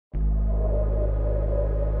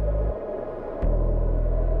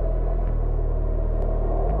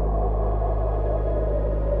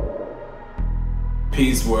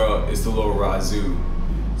Peace world, it's the Lord Razu.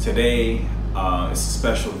 Today, it's a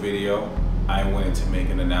special video. I wanted to make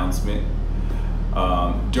an announcement.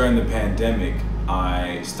 During the pandemic,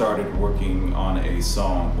 I started working on a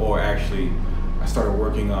song, or actually, I started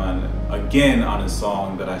working on a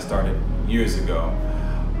song that I started years ago.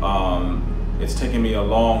 It's taken me a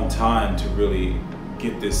long time to really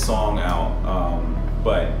get this song out,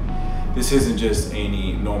 but this isn't just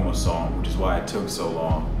any normal song, which is why it took so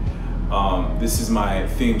long. This is my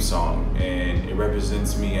theme song, and it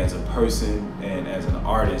represents me as a person and as an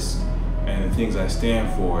artist and the things I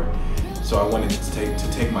stand for. So I wanted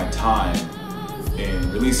to take my time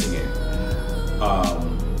in releasing it.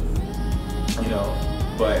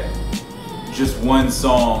 But just one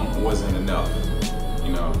song wasn't enough.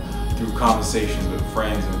 Through conversations with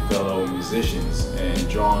friends and fellow musicians and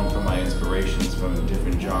drawn from my inspirations from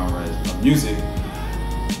different genres of music,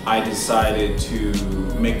 I decided to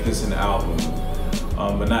make this an album,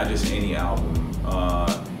 but not just any album.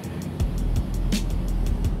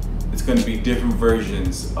 It's going to be different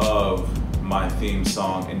versions of my theme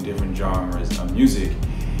song in different genres of music,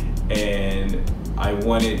 and I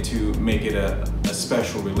wanted to make it a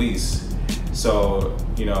special release. So,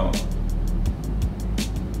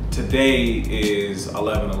 today is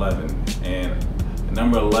 11/11, and the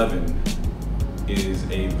number 11 is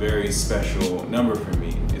a very special number for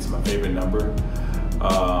me. It's my favorite number,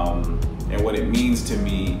 and what it means to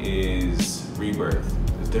me is rebirth.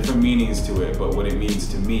 There's different meanings to it, but what it means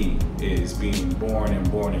to me is being born and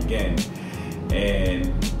born again.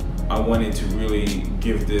 And I wanted to really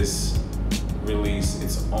give this release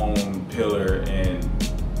its own pillar and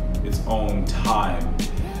its own time.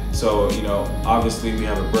 So, obviously we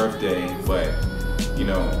have a birthday, but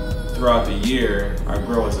throughout the year, I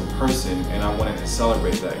grow as a person, and I wanted to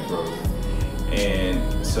celebrate that growth. And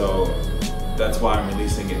so that's why I'm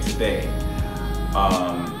releasing it today.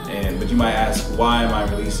 But you might ask, why am I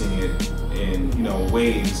releasing it in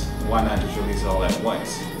waves? Why not just release it all at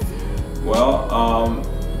once? Well,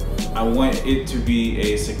 I want it to be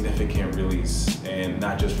a significant release and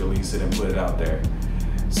not just release it and put it out there.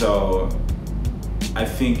 So I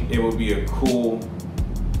think it will be a cool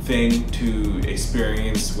thing to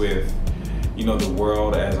experience with the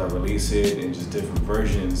world as I release it in just different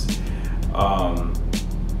versions,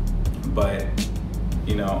 but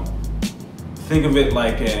think of it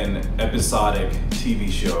like an episodic TV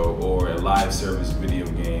show or a live service video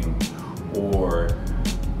game, or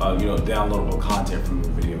downloadable content from a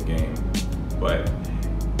video game. But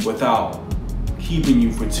without keeping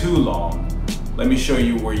you for too long, let me show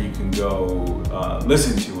you where you can go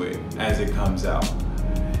listen to it as it comes out.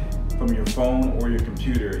 From your phone or your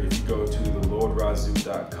computer, if you go to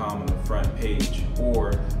thelordrazu.com on the front page,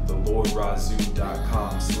 or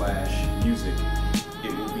thelordrazu.com/music,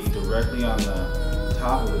 it will be directly on the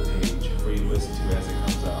top of the page for you to listen to as it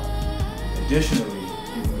comes out. Additionally,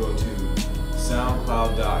 you can go to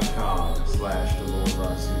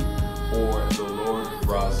soundcloud.com/thelordrazu or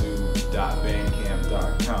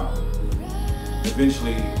thelordrazu.bandcamp.com.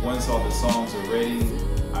 Eventually, once all the songs are ready,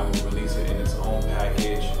 I will release it in its own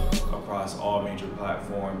package across all major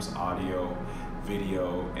platforms, audio,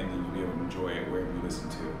 video, and then you'll be able to enjoy it wherever you listen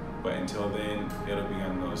to. But until then, it'll be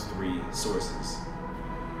on those 3 sources.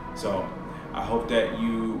 So I hope that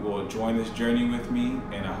you will join this journey with me,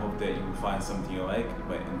 and I hope that you will find something you like.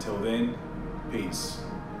 But until then, peace.